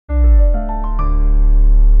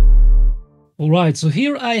Alright, so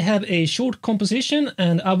here I have a short composition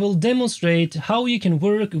and I will demonstrate how you can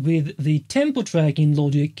work with the tempo track in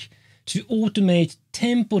Logic to automate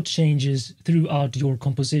tempo changes throughout your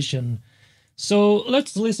composition. So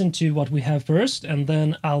let's listen to what we have first and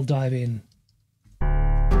then I'll dive in.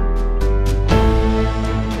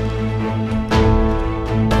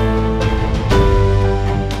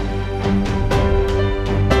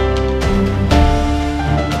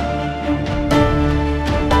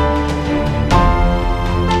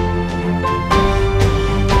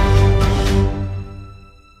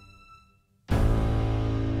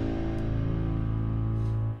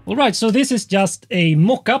 Alright, so this is just a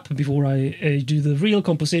mock-up before I do the real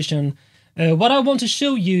composition. What I want to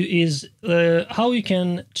show you is how you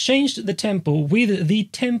can change the tempo with the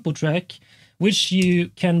tempo track, which you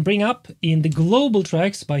can bring up in the global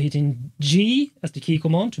tracks by hitting G as the key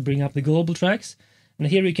command to bring up the global tracks. And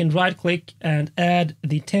here you can right-click and add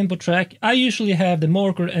the tempo track. I usually have the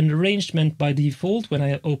marker and arrangement by default when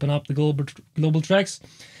I open up the global tracks.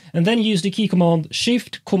 And then use the key command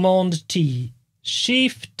Shift-Command-T.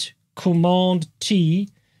 Shift-Command-T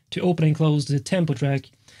to open and close the tempo track.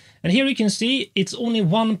 And here you can see it's only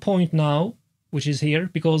 1 point now, which is here,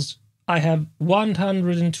 because I have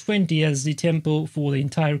 120 as the tempo for the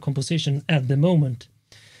entire composition at the moment.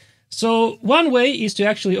 So one way is to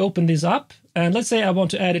actually open this up, and let's say I want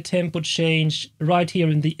to add a tempo change right here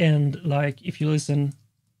in the end, like if you listen.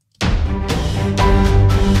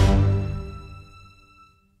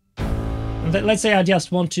 Let's say I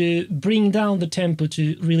just want to bring down the tempo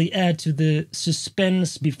to really add to the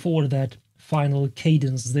suspense before that final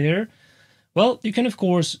cadence there. Well, you can of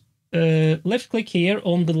course left click here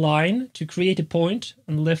on the line to create a point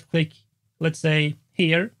and left click, let's say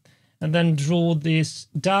here, and then draw this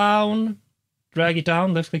down, drag it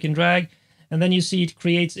down, left click and drag, and then you see it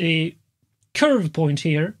creates a curve point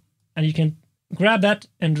here, and you can grab that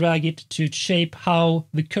and drag it to shape how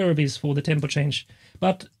the curve is for the tempo change.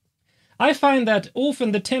 But I find that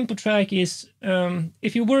often the tempo track is,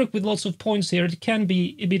 if you work with lots of points here, it can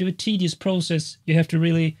be a bit of a tedious process. You have to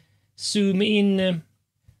really zoom in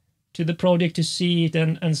to the project to see it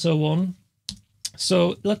and so on.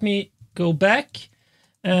 So let me go back.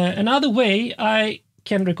 Another way I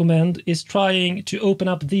can recommend is trying to open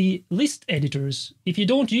up the list editors. If you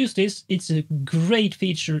don't use this, it's a great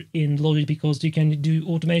feature in Logic because you can do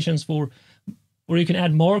automations for, or you can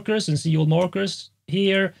add markers and see all markers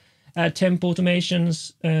here. Add tempo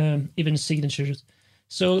automations, even signatures.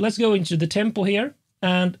 So let's go into the tempo here,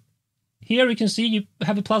 and here you can see you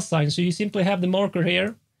have a plus sign, so you simply have the marker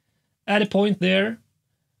here, add a point there,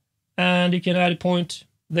 and you can add a point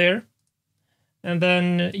there, and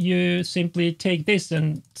then you simply take this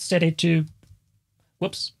and set it to,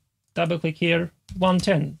 whoops, double click here,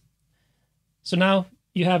 110. So now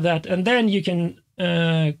you have that, and then you can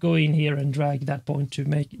go in here and drag that point to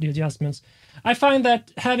make the adjustments. I find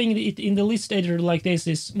that having it in the list editor like this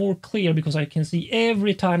is more clear because I can see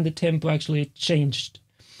every time the tempo actually changed.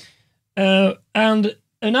 And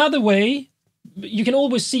another way, you can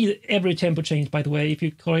always see every tempo change, by the way. If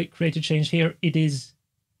you create a change here, it is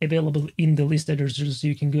available in the list editor, so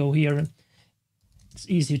you can go here and it's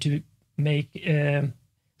easier to make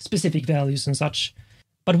specific values and such.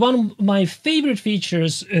 But one of my favorite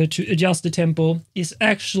features to adjust the tempo is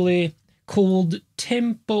actually called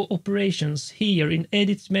tempo operations. Here in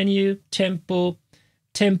edit menu, tempo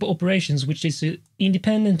operations, which is an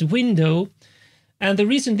independent window. And the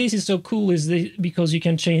reason this is so cool is because you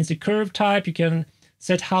can change the curve type, you can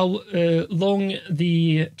set how long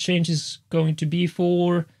the change is going to be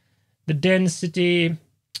for, the density,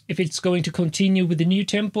 if it's going to continue with the new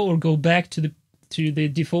tempo or go back to the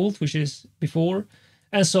default, which is before,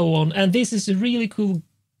 and so on. And this is a really cool.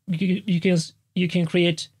 You can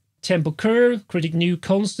create tempo curve, create new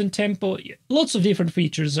constant tempo, lots of different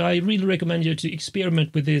features. I really recommend you to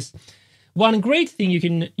experiment with this. One great thing you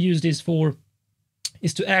can use this for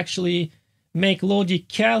is to actually make Logic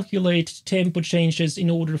calculate tempo changes in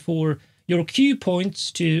order for your cue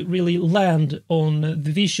points to really land on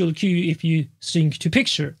the visual cue if you sync to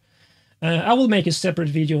picture. I will make a separate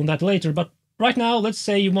video on that later, but right now, let's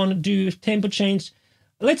say you want to do a tempo change.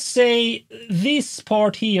 Let's say this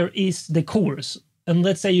part here is the chorus, and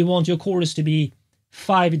let's say you want your chorus to be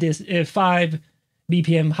 5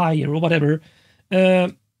 BPM higher or whatever.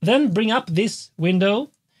 Then bring up this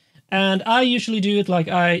window, and I usually do it like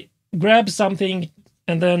I grab something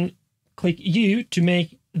and then click U to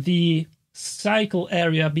make the cycle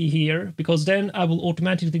area be here, because then I will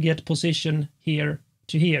automatically get position here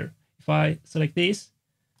to here. If I select this,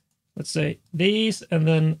 let's say this, and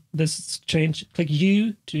then this change, click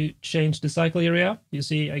U to change the cycle area. You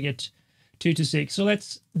see I get 2 to 6. So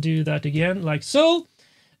let's do that again, like so.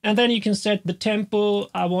 And then you can set the tempo.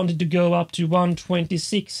 I wanted to go up to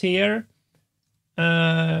 126 here.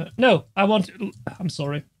 No, I'm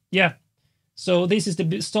sorry. Yeah. So this is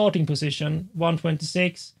the starting position,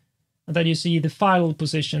 126. And then you see the final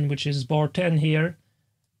position, which is bar 10 here.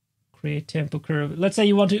 Create tempo curve. Let's say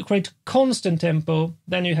you want to create constant tempo,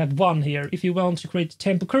 then you have 1 here. If you want to create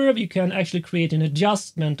tempo curve, you can actually create an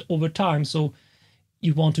adjustment over time. So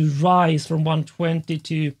you want to rise from 120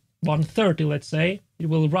 to 130, let's say. It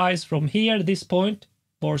will rise from here, this point,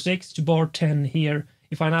 bar 6, to bar 10 here.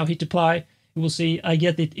 If I now hit apply, you will see I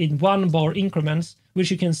get it in 1 bar increments, which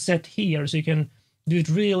you can set here. So you can do it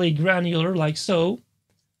really granular, like so,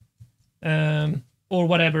 or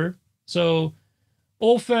whatever. So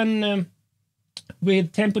often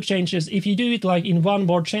with tempo changes, if you do it like in 1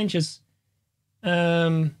 bar changes,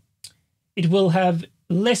 it will have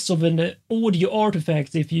less of an audio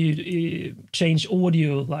artifact if you change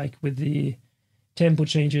audio like with the tempo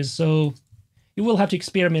changes. So you will have to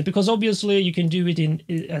experiment, because obviously you can do it in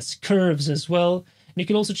as curves as well. And you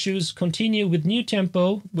can also choose continue with new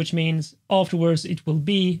tempo, which means afterwards it will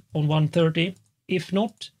be on 130. If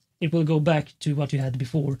not, it will go back to what you had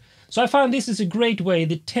before. So I find this is a great way.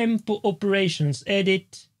 The tempo operations,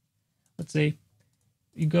 edit, let's say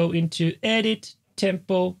you go into edit,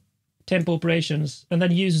 tempo operations, and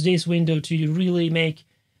then use this window to really make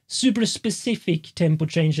super specific tempo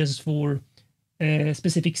changes for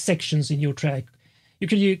specific sections in your track. You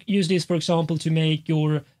can use this, for example, to make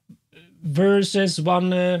your verses 1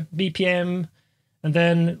 BPM, and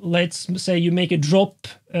then let's say you make a drop,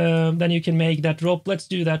 then you can make that drop. Let's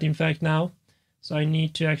do that in fact now. So I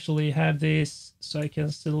need to actually have this so I can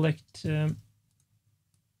select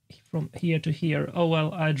from here to here. Oh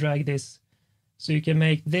well, I drag this. So you can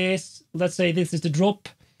make this, let's say this is the drop,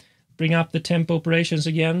 bring up the tempo operations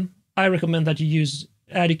again. I recommend that you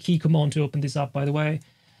add a key command to open this up, by the way.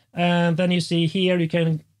 And then you see here you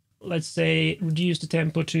can, let's say, reduce the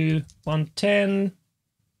tempo to 110.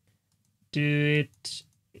 Do it,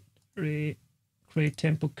 create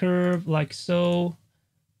tempo curve like so.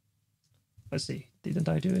 Let's see, didn't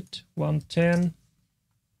I do it? 110.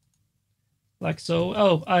 Like so.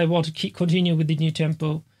 Oh, I want to continue with the new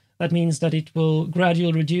tempo. That means that it will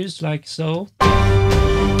gradually reduce like so.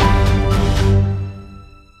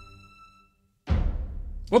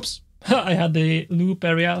 Whoops, I had the loop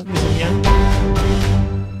area again.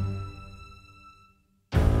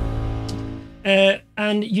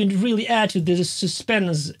 And you really add to the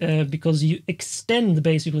suspense because you extend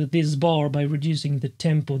basically this bar by reducing the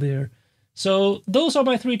tempo there. So those are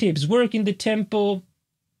my 3 tips. Work in the tempo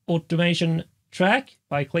automation track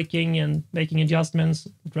by clicking and making adjustments,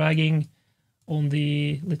 dragging on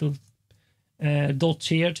the little dots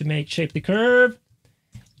here to shape the curve.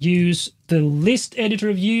 Use the list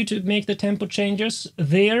editor view to make the tempo changes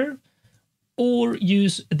there, or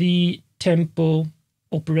use the tempo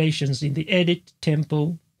operations in the edit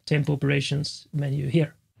tempo operations menu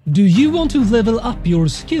here. Do you want to level up your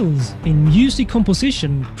skills in music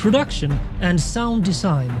composition, production, and sound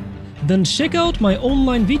design? Then check out my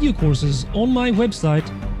online video courses on my website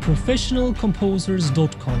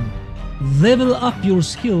professionalcomposers.com. Level up your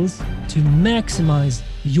skills to maximize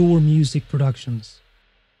your music productions.